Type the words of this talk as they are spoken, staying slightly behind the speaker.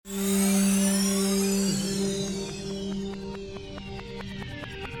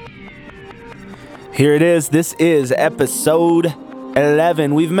Here it is. This is episode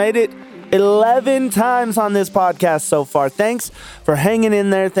 11. We've made it 11 times on this podcast so far. Thanks for hanging in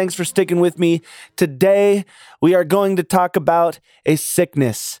there. Thanks for sticking with me. Today, we are going to talk about a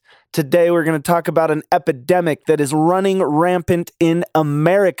sickness. Today, we're going to talk about an epidemic that is running rampant in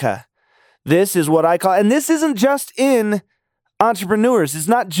America. This is what I call, and this isn't just in entrepreneurs. It's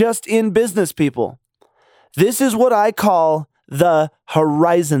not just in business people. This is what I call the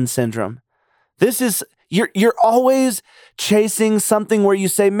Horizon syndrome. This is, you're always chasing something where you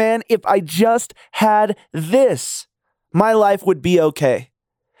say, man, if I just had this, my life would be okay.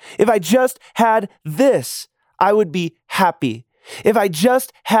 If I just had this, I would be happy. If I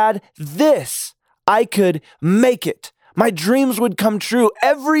just had this, I could make it. My dreams would come true.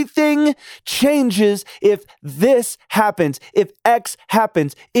 Everything changes if this happens, if X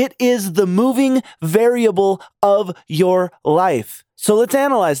happens. It is the moving variable of your life. So let's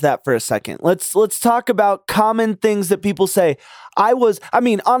analyze that for a second. Let's talk about common things that people say.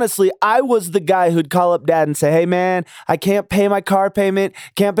 Honestly, I was the guy who'd call up dad and say, hey man, I can't pay my car payment,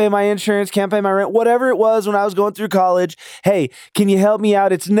 can't pay my insurance, can't pay my rent, whatever it was when I was going through college. Hey, can you help me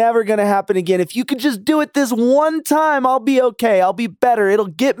out? It's never going to happen again. If you could just do it this one time, I'll be okay. I'll be better. It'll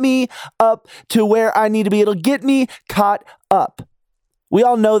get me up to where I need to be. It'll get me caught up. We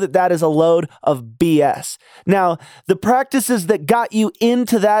all know that that is a load of BS. Now, the practices that got you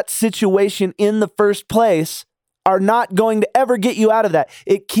into that situation in the first place are not going to ever get you out of that.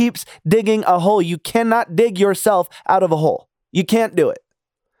 It keeps digging a hole. You cannot dig yourself out of a hole. You can't do it.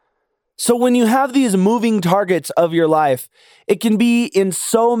 So when you have these moving targets of your life, it can be in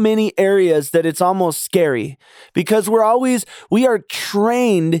so many areas that it's almost scary because we are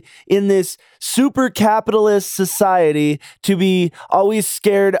trained in this super capitalist society to be always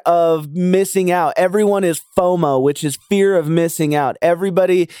scared of missing out. Everyone is FOMO, which is fear of missing out.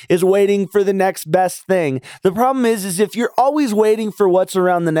 Everybody is waiting for the next best thing. The problem is if you're always waiting for what's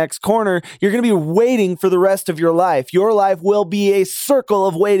around the next corner, you're going to be waiting for the rest of your life. Your life will be a circle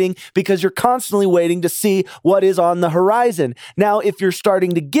of waiting because you're constantly waiting to see what is on the horizon. Now, if you're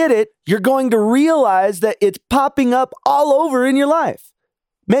starting to get it, you're going to realize that it's popping up all over in your life.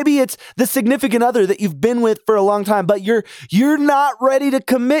 Maybe it's the significant other that you've been with for a long time, but you're not ready to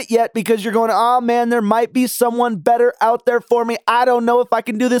commit yet because you're going, oh man, there might be someone better out there for me. I don't know if I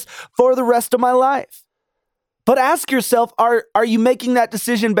can do this for the rest of my life. But ask yourself, are you making that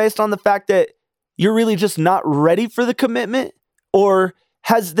decision based on the fact that you're really just not ready for the commitment? Or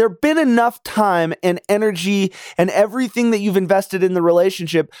has there been enough time and energy and everything that you've invested in the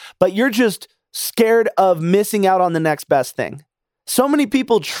relationship, but you're just scared of missing out on the next best thing? So many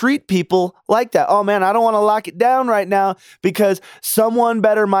people treat people like that. Oh man, I don't want to lock it down right now because someone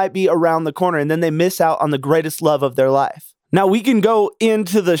better might be around the corner, and then they miss out on the greatest love of their life. Now we can go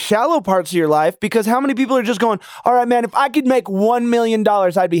into the shallow parts of your life because how many people are just going, all right, man, if I could make $1 million,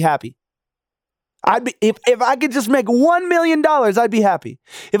 I'd be happy. If I could just make $1 million, I'd be happy.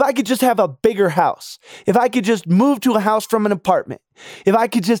 If I could just have a bigger house, if I could just move to a house from an apartment, if I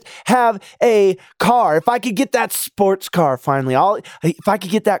could just have a car, if I could get that sports car finally, if I could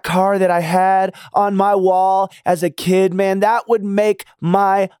get that car that I had on my wall as a kid, man, that would make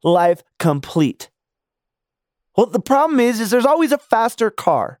my life complete. Well, the problem is there's always a faster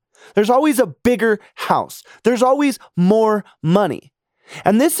car. There's always a bigger house. There's always more money.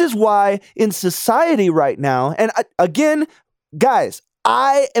 And this is why in society right now, and again, guys,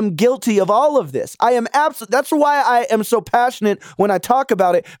 I am guilty of all of this. That's why I am so passionate when I talk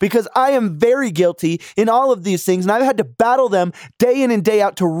about it, because I am very guilty in all of these things. And I've had to battle them day in and day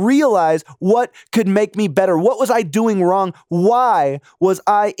out to realize what could make me better. What was I doing wrong? Why was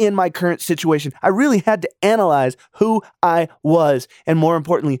I in my current situation? I really had to analyze who I was, and more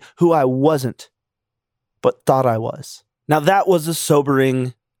importantly, who I wasn't, but thought I was. Now that was a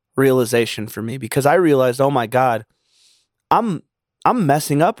sobering realization for me because I realized, oh my God, I'm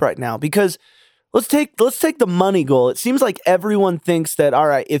messing up right now. Because let's take the money goal. It seems like everyone thinks that, all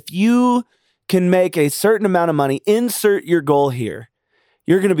right, if you can make a certain amount of money, insert your goal here,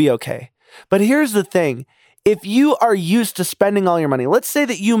 you're going to be okay. But here's the thing. If you are used to spending all your money, let's say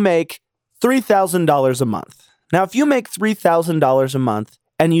that you make $3,000 a month. Now, if you make $3,000 a month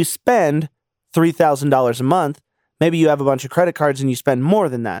and you spend $3,000 a month, maybe you have a bunch of credit cards and you spend more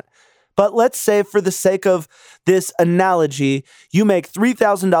than that. But let's say for the sake of this analogy, you make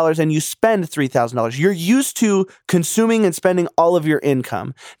 $3,000 and you spend $3,000. You're used to consuming and spending all of your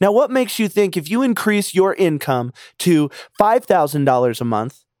income. Now, what makes you think if you increase your income to $5,000 a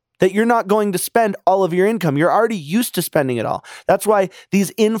month, that you're not going to spend all of your income. You're already used to spending it all. That's why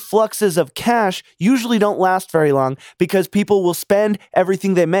these influxes of cash usually don't last very long, because people will spend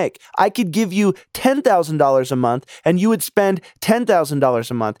everything they make. I could give you $10,000 a month and you would spend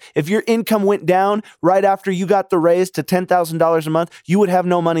 $10,000 a month. If your income went down right after you got the raise to $10,000 a month, you would have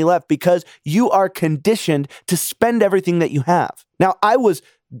no money left because you are conditioned to spend everything that you have. Now, I was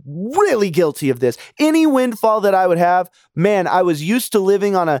really guilty of this. Any windfall that I would have, man, I was used to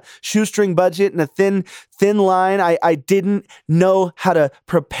living on a shoestring budget and a thin line. I didn't know how to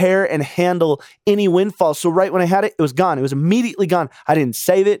prepare and handle any windfall. So right when I had it, it was gone. It was immediately gone. I didn't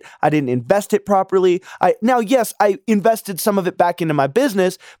save it. I didn't invest it properly. Now, yes, I invested some of it back into my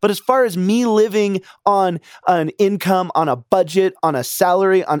business, but as far as me living on an income, on a budget, on a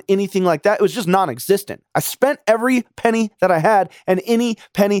salary, on anything like that, it was just non-existent. I spent every penny that I had and any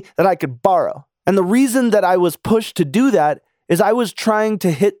penny that I could borrow. And the reason that I was pushed to do that is I was trying to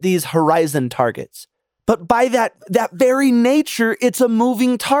hit these horizon targets. But by that very nature, it's a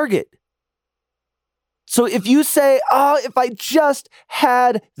moving target. So if you say, if I just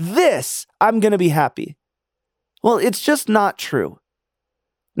had this, I'm going to be happy. Well, it's just not true.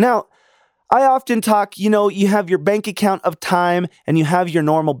 Now, I often talk, you have your bank account of time and you have your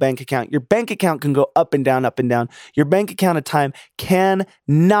normal bank account. Your bank account can go up and down, up and down. Your bank account of time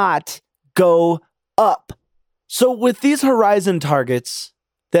cannot go up. So with these horizon targets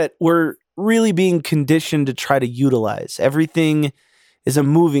that we're really being conditioned to try to utilize, everything is a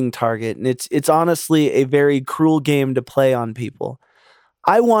moving target, and it's honestly a very cruel game to play on people.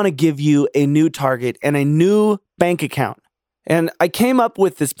 I want to give you a new target and a new bank account. And I came up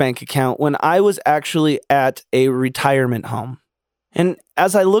with this bank account when I was actually at a retirement home. And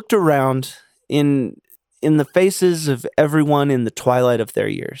as I looked around in the faces of everyone in the twilight of their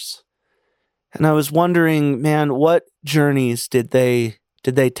years, and I was wondering, man, what journeys did they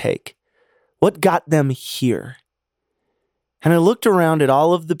take? What got them here? And I looked around at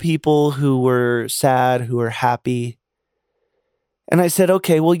all of the people who were sad, who were happy. And I said,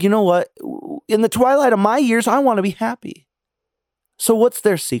 okay, well, you know what? In the twilight of my years, I want to be happy. So what's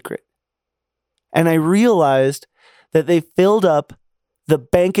their secret? And I realized that they filled up the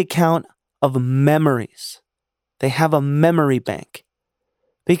bank account of memories. They have a memory bank.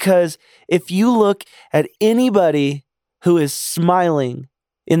 Because if you look at anybody who is smiling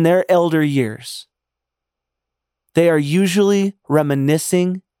in their elder years, they are usually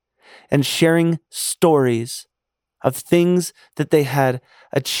reminiscing and sharing stories of things that they had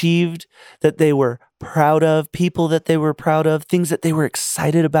achieved, that they were proud of, people that they were proud of, things that they were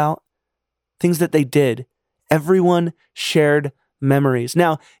excited about, things that they did. Everyone shared memories.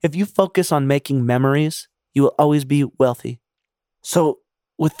 Now, if you focus on making memories, you will always be wealthy. So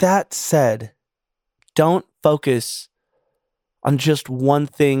with that said, don't focus on just one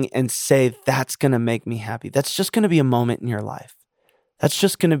thing and say, that's going to make me happy. That's just going to be a moment in your life. That's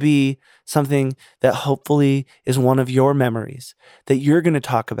just going to be something that hopefully is one of your memories that you're going to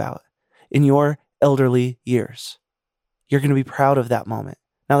talk about in your elderly years. You're going to be proud of that moment.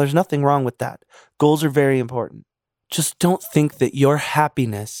 Now, there's nothing wrong with that. Goals are very important. Just don't think that your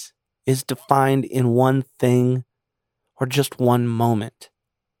happiness is defined in one thing or just one moment.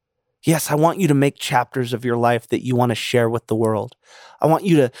 Yes, I want you to make chapters of your life that you want to share with the world.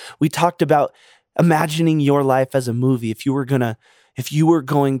 We talked about imagining your life as a movie. If you were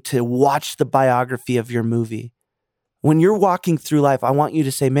going to watch the biography of your movie, when you're walking through life, I want you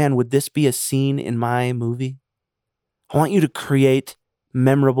to say, man, would this be a scene in my movie? I want you to create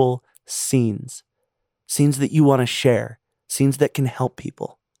memorable scenes that you want to share, scenes that can help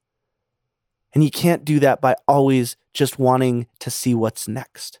people. And you can't do that by always just wanting to see what's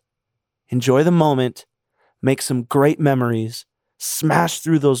next. Enjoy the moment, make some great memories, smash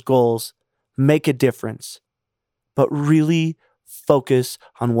through those goals, make a difference, but really focus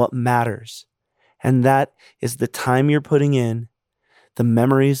on what matters. And that is the time you're putting in, the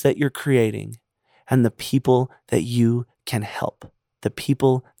memories that you're creating, and the people that you can help, the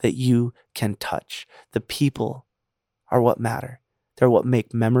people that you can touch. The people are what matter. They're what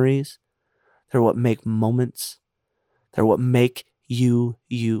make memories. They're what make moments. They're what make you,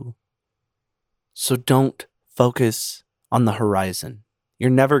 you. So don't focus on the horizon. You're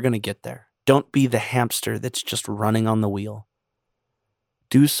never going to get there. Don't be the hamster that's just running on the wheel.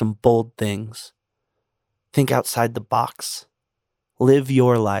 Do some bold things. Think outside the box. Live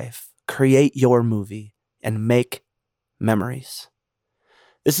your life. Create your movie and make memories.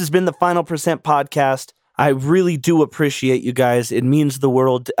 This has been the Final Percent Podcast. I really do appreciate you guys. It means the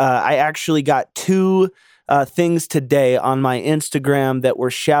world. I actually got 2 things today on my Instagram that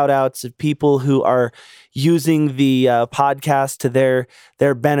were shout outs of people who are, using the podcast to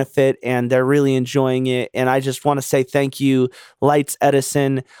their benefit, and they're really enjoying it. And I just want to say thank you, Lights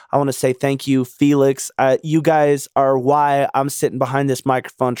Edison. I want to say thank you, Felix. You guys are why I'm sitting behind this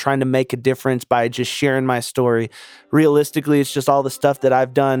microphone trying to make a difference by just sharing my story. Realistically, it's just all the stuff that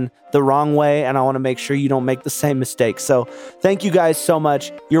I've done the wrong way, and I want to make sure you don't make the same mistakes. So thank you guys so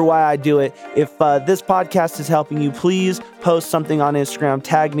much. You're why I do it. If this podcast is helping you, please post something on Instagram.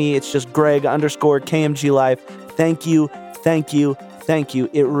 Tag me. It's just Greg_KMG Life. Thank you. Thank you. Thank you.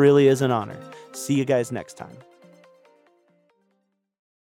 It really is an honor. See you guys next time.